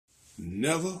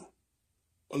Never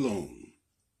alone.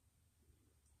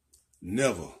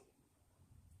 Never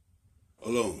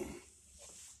alone.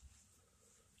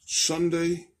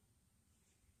 Sunday,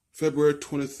 February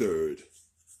 23rd,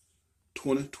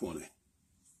 2020.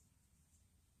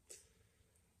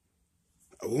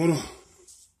 I want to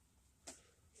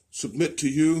submit to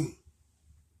you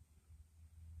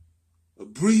a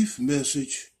brief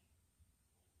message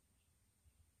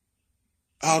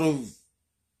out of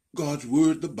God's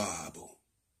Word, the Bible.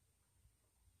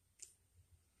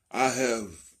 I have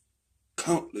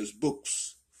countless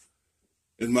books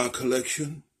in my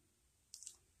collection,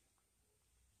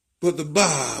 but the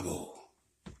Bible,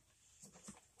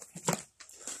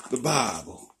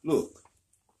 look,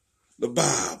 the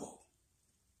Bible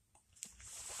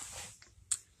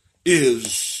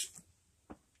is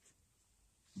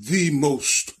the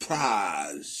most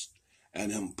prized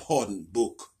and important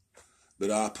book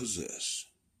that I possess.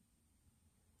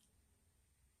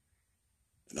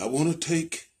 And I want to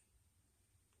take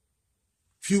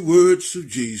a few words of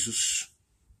Jesus.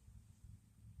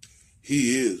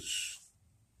 He is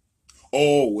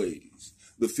always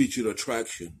the featured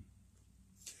attraction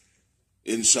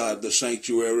inside the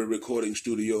sanctuary recording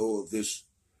studio of this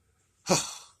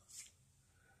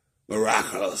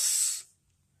miraculous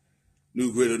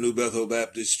New Bethel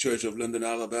Baptist Church of Linden,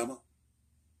 Alabama.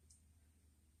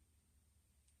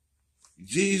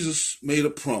 Jesus made a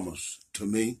promise to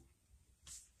me,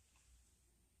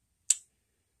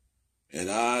 and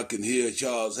I can hear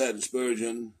Charles Haddon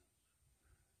Spurgeon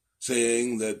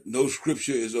saying that no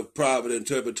scripture is of private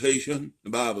interpretation. The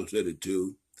Bible said it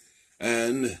too.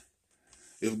 And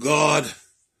if God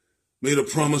made a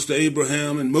promise to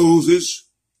Abraham and Moses,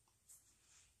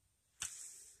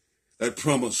 that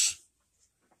promise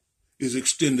is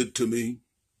extended to me.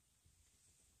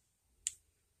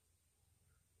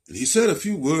 And he said a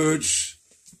few words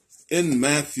in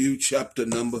Matthew chapter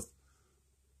number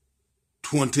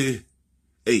 28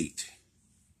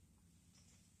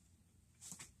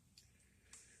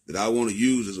 that I want to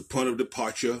use as a point of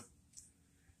departure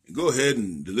and go ahead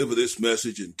and deliver this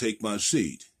message and take my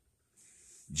seat.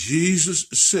 Jesus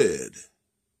said,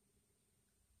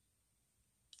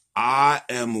 I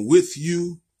am with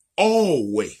you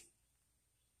always.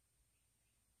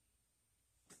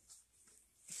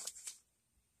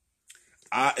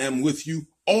 I am with you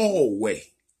always.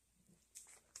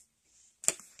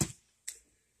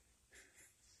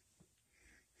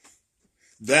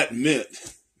 That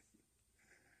meant,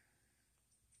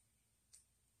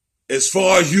 as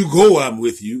far as you go, I'm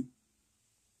with you.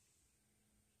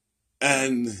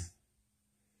 And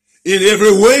in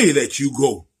every way that you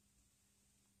go,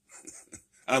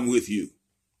 I'm with you.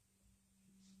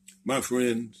 My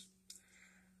friends,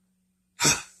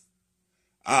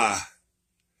 I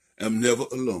am never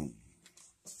alone.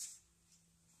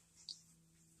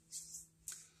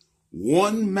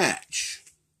 One matchstick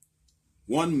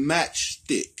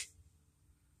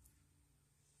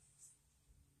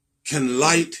can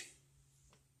light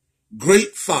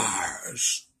great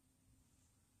fires.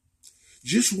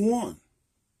 Just one.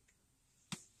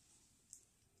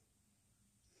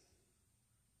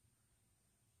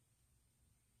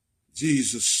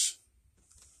 Jesus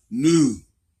knew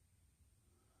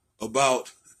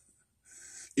about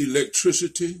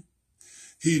electricity.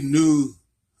 He knew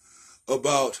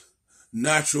about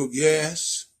natural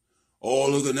gas,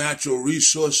 all of the natural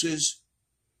resources.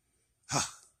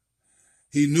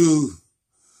 He knew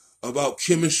about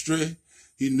chemistry.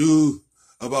 He knew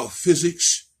about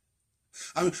physics.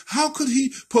 I mean, how could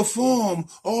he perform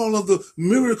all of the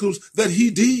miracles that he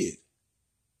did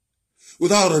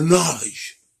without a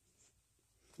knowledge,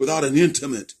 without an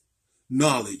intimate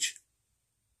knowledge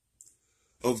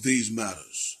of these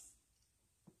matters?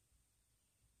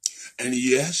 And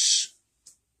yes,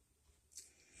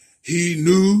 he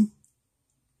knew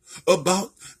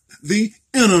about the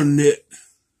internet.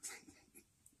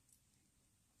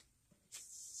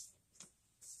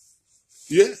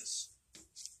 Yes.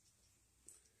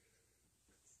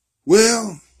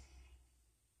 Well,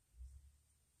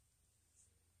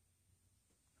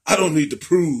 I don't need to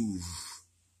prove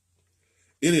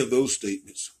any of those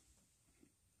statements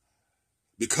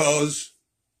because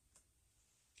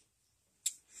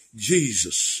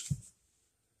Jesus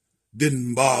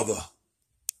didn't bother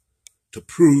to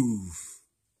prove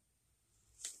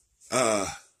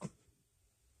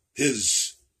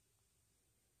his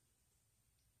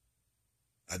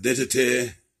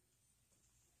identity.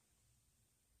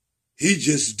 He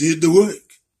just did the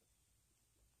work.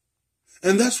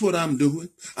 And that's what I'm doing.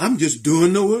 I'm just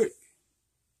doing the work.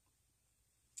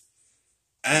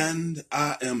 And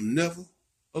I am never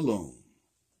alone.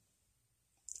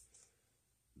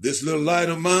 This little light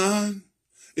of mine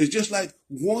is just like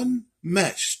one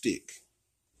matchstick.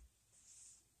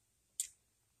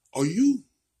 Are you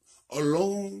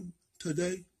alone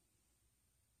today?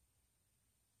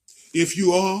 If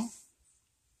you are,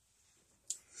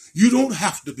 you don't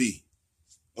have to be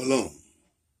alone.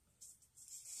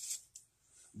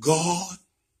 God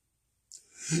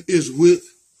is with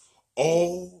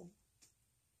all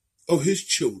of his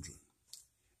children,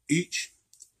 each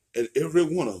and every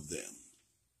one of them.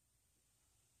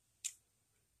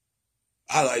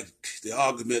 I like the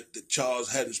argument that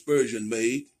Charles Haddon Spurgeon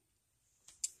made.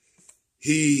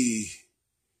 He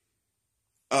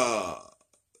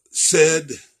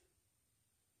said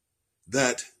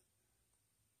that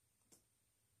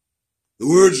the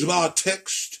words of our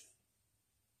text,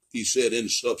 he said in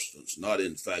substance, not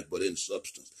in fact, but in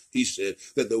substance. He said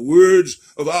that the words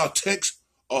of our text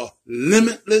are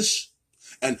limitless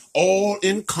and all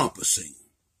encompassing.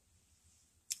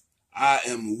 I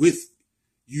am with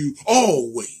you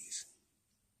always.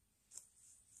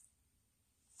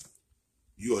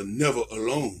 You are never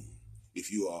alone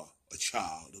if you are a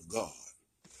child of God.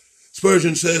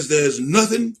 Spurgeon says there's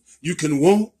nothing you can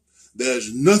want.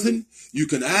 There's nothing you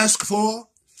can ask for.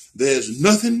 There's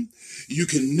nothing you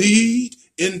can need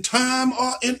in time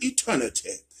or in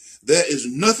eternity. There is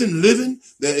nothing living.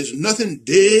 There is nothing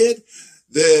dead.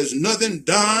 There's nothing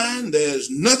dying. There's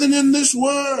nothing in this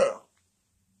world.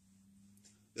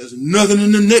 There's nothing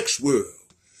in the next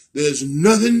world. There's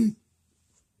nothing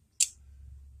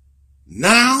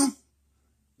now.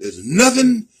 There's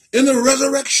nothing in the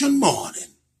resurrection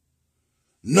morning.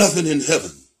 Nothing in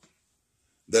heaven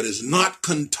that is not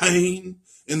contained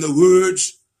in the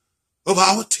words of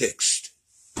our text.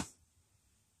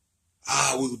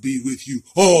 I will be with you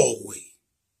always.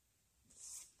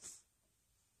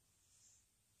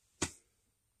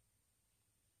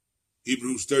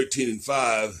 Hebrews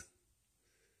 13:5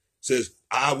 says,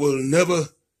 I will never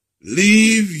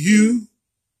leave you.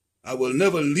 I will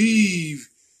never leave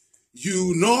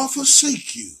you nor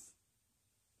forsake you.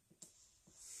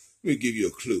 Let me give you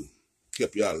a clue.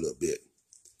 Help you out a little bit.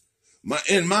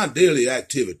 In my daily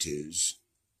activities,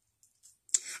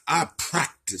 I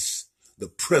practice the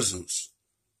presence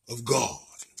of God.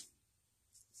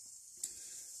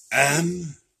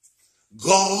 And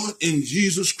God in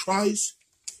Jesus Christ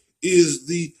is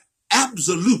the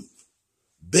absolute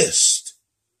best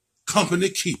company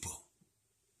keeper,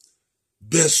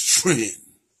 best friend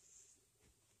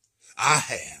I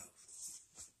have.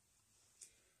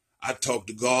 I talk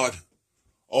to God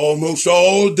almost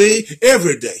all day,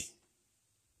 every day.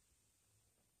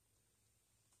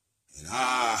 And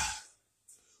I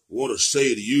want to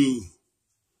say to you,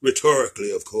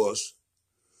 rhetorically, of course,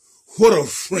 what a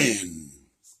friend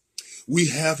we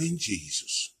have in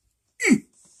Jesus.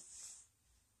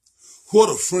 What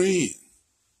a friend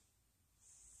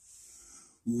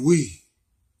we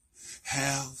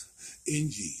have in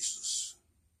Jesus.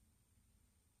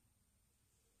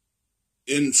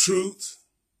 In truth,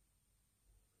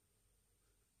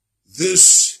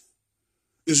 this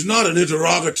is not an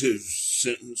interrogative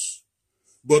sentence,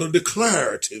 but a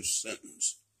declarative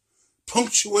sentence,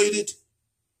 punctuated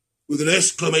with an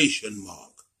exclamation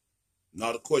mark,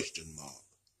 not a question mark.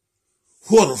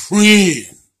 What a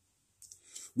friend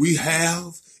we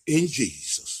have in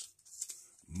Jesus.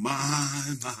 My.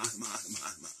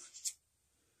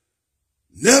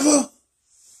 Never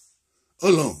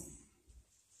alone.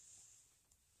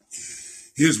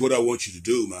 Here's what I want you to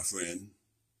do, my friend.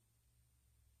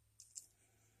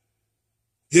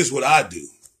 Here's what I do.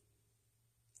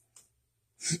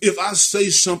 If I say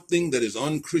something that is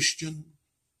unchristian,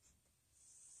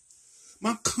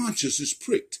 my conscience is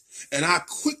pricked, and I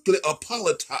quickly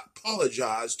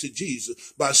apologize to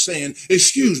Jesus by saying,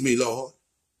 excuse me, Lord.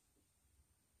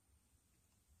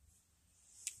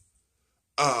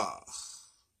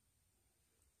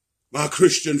 My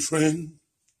Christian friend,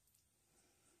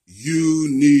 you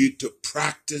need to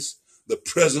practice the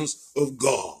presence of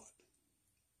God.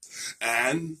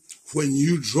 And when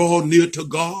you draw near to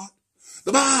God,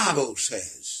 the Bible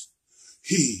says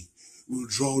he will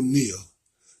draw near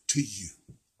to you.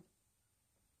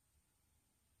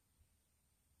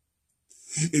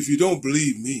 If you don't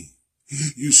believe me,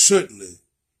 you certainly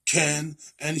can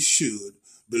and should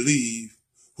believe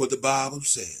what the Bible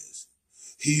says.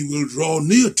 He will draw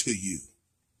near to you.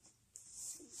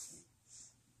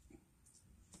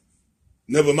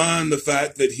 Never mind the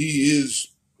fact that he is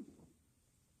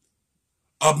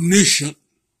omniscient.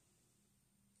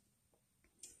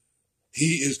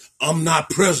 He is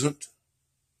omnipresent.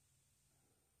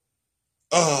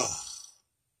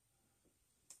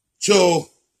 So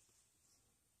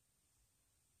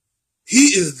He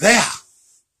is there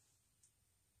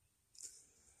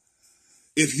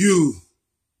if you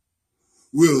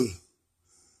will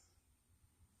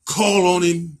call on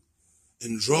him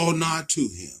and draw nigh to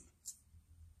him.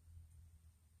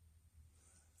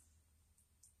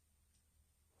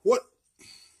 What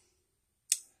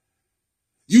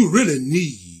you really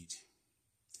need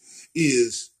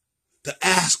is to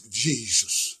ask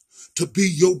Jesus to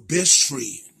be your best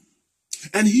friend,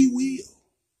 and he will.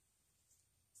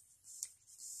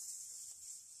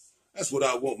 That's what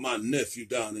I want my nephew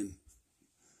down in,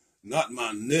 not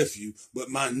my nephew, but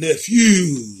my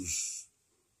nephews,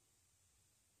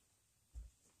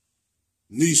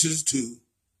 nieces too.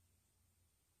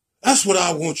 That's what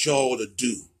I want y'all to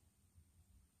do.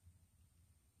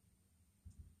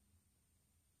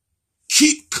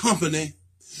 Keep company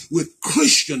with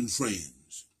Christian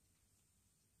friends.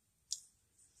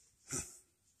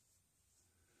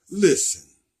 Listen,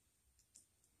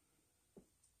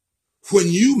 when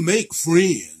you make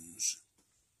friends,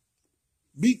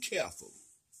 be careful.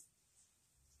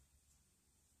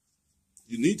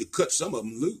 You need to cut some of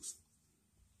them loose,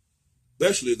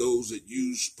 especially those that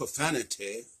use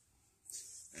profanity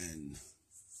and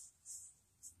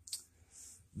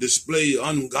display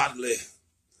ungodly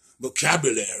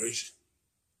vocabularies.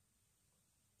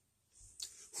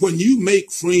 When you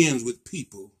make friends with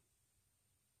people,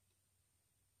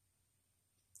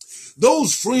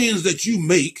 those friends that you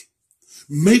make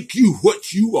you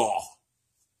what you are.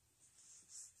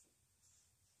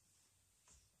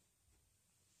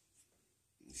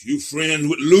 If you're friends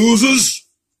with losers,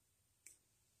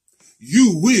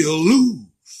 you will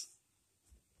lose.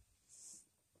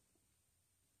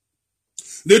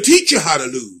 They'll teach you how to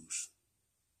lose.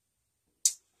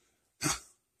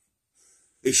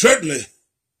 They certainly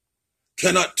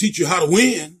cannot teach you how to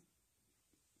win,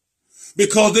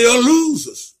 because they are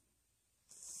losers.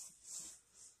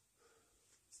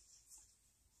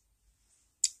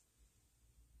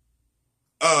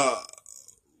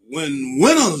 When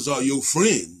winners are your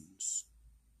friends,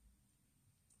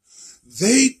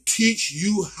 they teach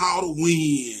you how to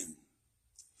win.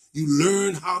 You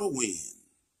learn how to win.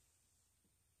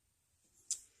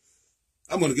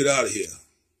 I'm going to get out of here,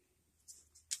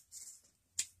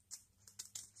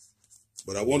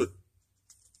 but I want to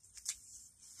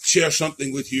share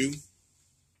something with you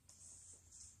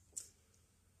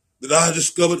that I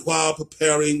discovered while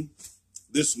preparing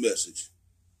this message.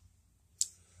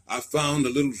 I found a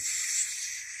little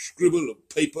scribble of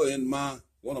paper in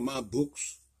one of my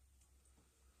books.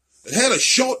 It had a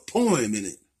short poem in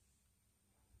it,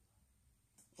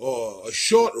 or a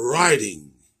short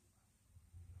writing.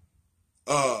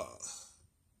 And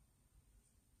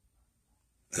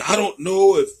I don't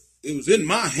know if it was in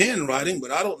my handwriting,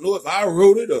 but I don't know if I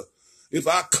wrote it or if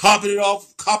I copied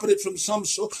it from some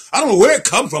source. I don't know where it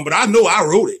come from, but I know I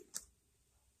wrote it.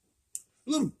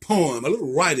 A little poem, a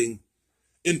little writing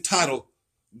entitled,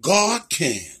 God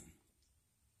Can.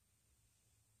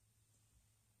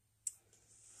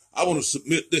 I want to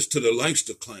submit this to the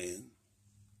Lancaster clan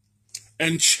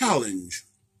and challenge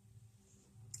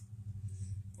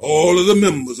all of the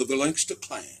members of the Lancaster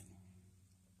clan.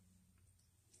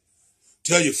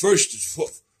 Tell you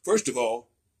first of all,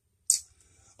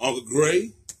 Uncle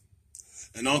Gray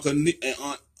and Aunt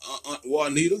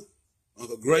Juanita,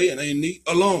 Uncle Gray and Aunt Neat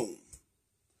alone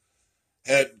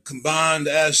had combined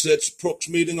assets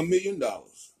approximating $1 million.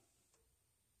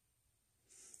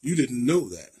 You didn't know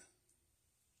that,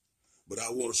 but I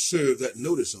want to serve that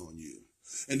notice on you.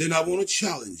 And then I want to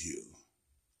challenge you.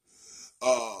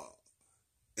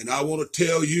 And I want to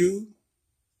tell you,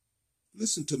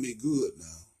 listen to me good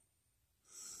now.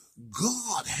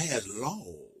 God has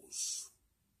laws,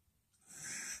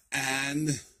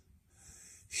 and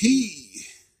he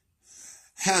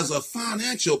has a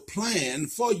financial plan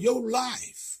for your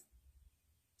life.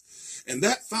 And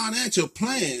that financial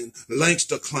plan,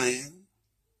 Lancaster clan,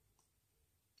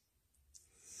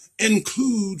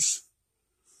 includes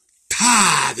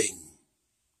tithing.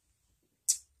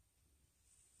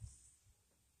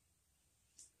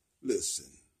 Listen,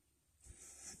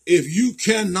 if you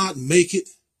cannot make it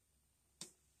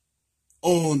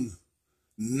on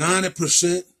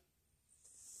 90%,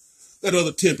 that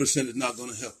other 10% is not going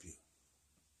to help you.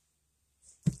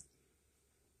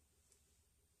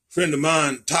 A friend of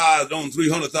mine tithed on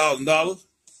 $300,000,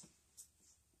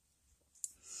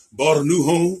 bought a new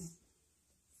home,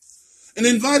 and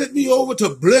invited me over to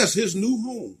bless his new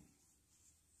home.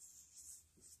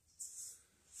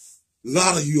 A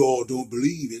lot of you all don't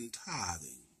believe in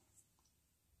tithing.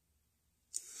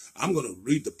 I'm going to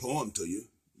read the poem to you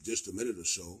in just a minute or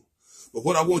so. But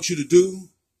what I want you to do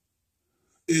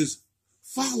is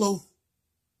follow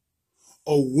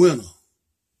a winner.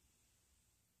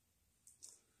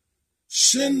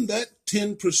 Send that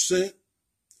 10%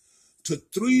 to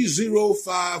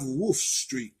 305 Wolf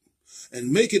Street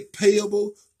and make it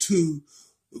payable to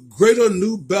Greater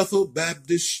New Bethel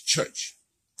Baptist Church.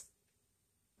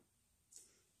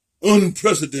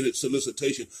 Unprecedented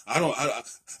solicitation. I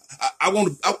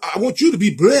want you to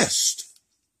be blessed.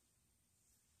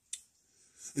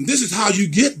 And this is how you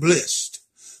get blessed.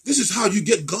 This is how you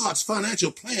get God's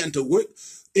financial plan to work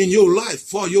in your life,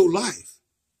 for your life.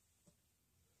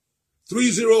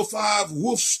 305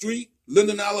 Wolf Street,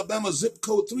 Linden, Alabama, zip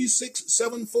code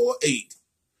 36748.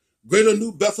 Greater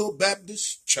New Bethel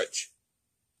Baptist Church.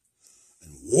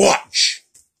 And watch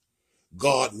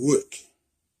God work.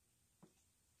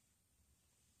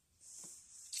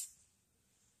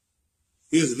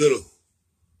 Here's a little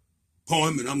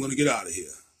poem, and I'm going to get out of here.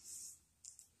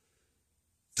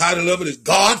 Title of it is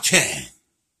God Can.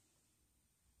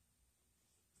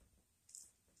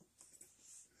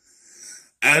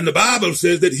 And the Bible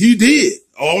says that he did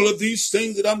all of these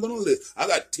things that I'm going to list. I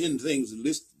got 10 things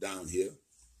listed down here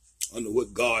under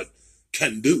what God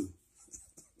can do.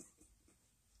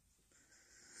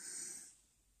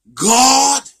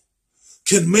 God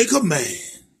can make a man.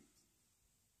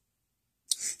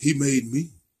 He made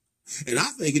me, and I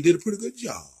think he did a pretty good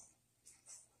job.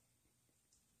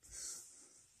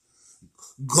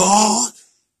 God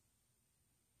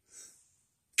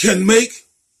can make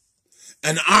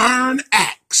an iron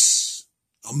axe,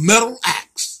 a metal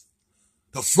axe,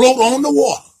 to float on the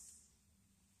water.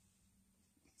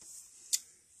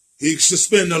 He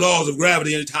suspends the laws of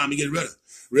gravity anytime he gets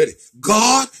ready.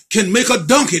 God can make a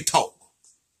donkey talk.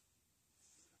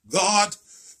 God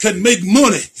can make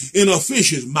money in a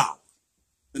fish's mouth,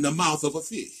 in the mouth of a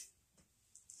fish.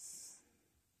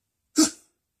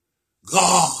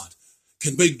 God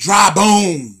can make dry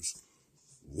bones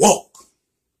walk.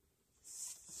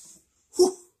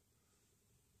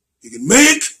 He can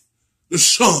make the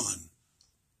sun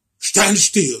stand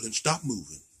still and stop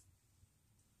moving.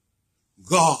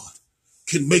 God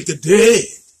can make the dead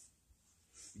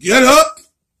get up,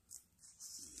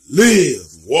 live,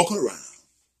 walk around.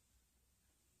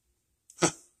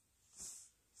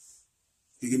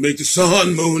 He can make the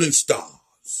sun, moon, and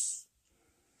stars.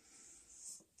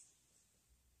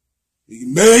 He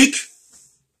can make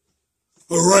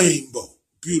a rainbow,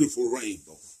 beautiful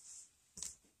rainbow.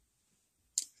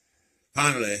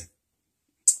 Finally,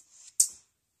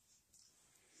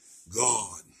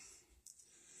 God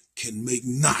can make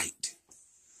night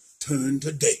turn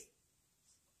to day.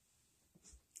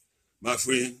 My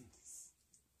friend,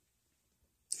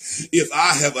 if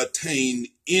I have attained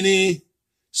any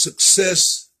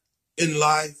success in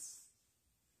life,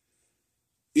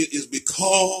 it is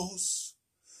because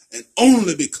and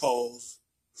only because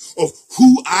of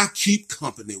who I keep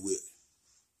company with.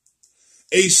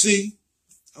 AC,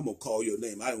 I'm going to call your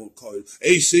name. I don't want to call you.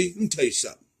 AC, let me tell you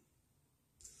something.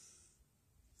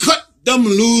 Cut them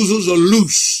losers or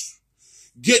loose.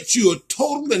 Get you a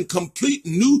total and complete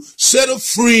new set of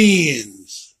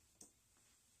friends.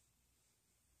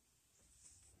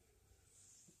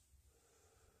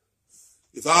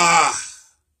 If I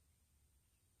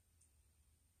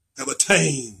have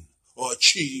attained or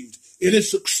achieved any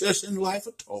success in life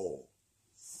at all,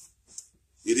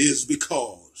 it is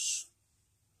because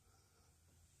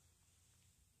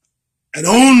and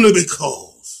only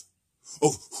because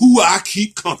of who I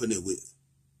keep company with.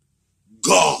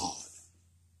 God.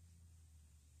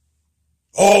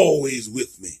 Always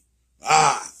with me.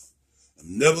 I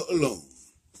am never alone.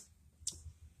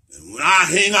 And when I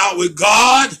hang out with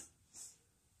God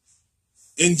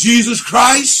in Jesus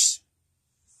Christ,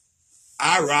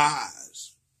 I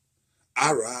rise.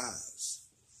 I rise.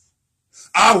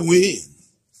 I win.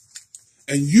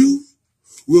 And you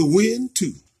will win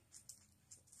too.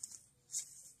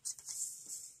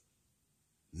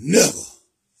 Never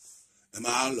am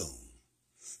I alone.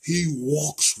 He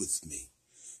walks with me.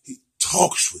 He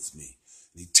talks with me.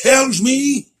 He tells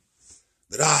me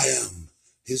that I am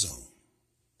his own.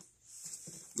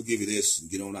 We'll give you this and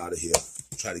get on out of here.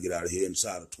 Try to get out of here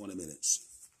inside of 20 minutes.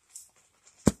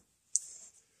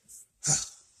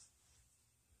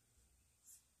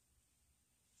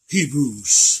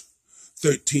 Hebrews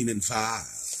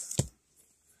 13:5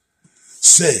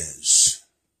 says,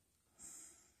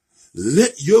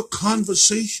 let your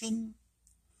conversation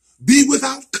be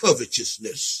without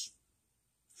covetousness.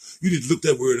 You need to look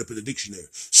that word up in the dictionary.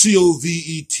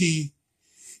 Covetous.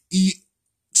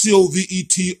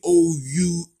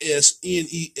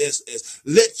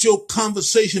 Let your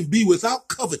conversation be without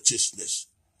covetousness.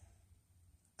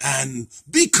 And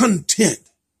be content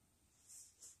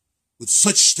with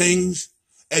such things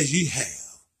as ye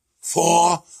have.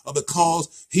 For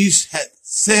because he had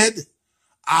said,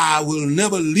 I will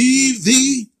never leave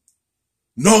thee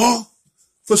nor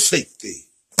forsake thee.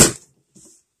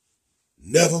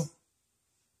 Never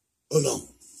alone.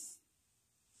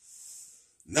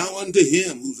 Now unto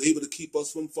him who's able to keep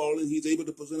us from falling, he's able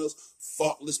to present us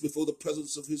faultless before the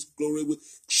presence of his glory with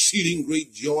exceeding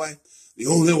great joy. The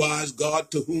only wise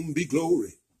God, to whom be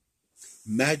glory,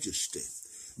 majesty,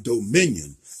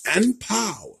 dominion, and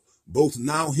power, both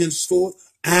now, henceforth,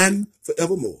 and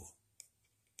forevermore.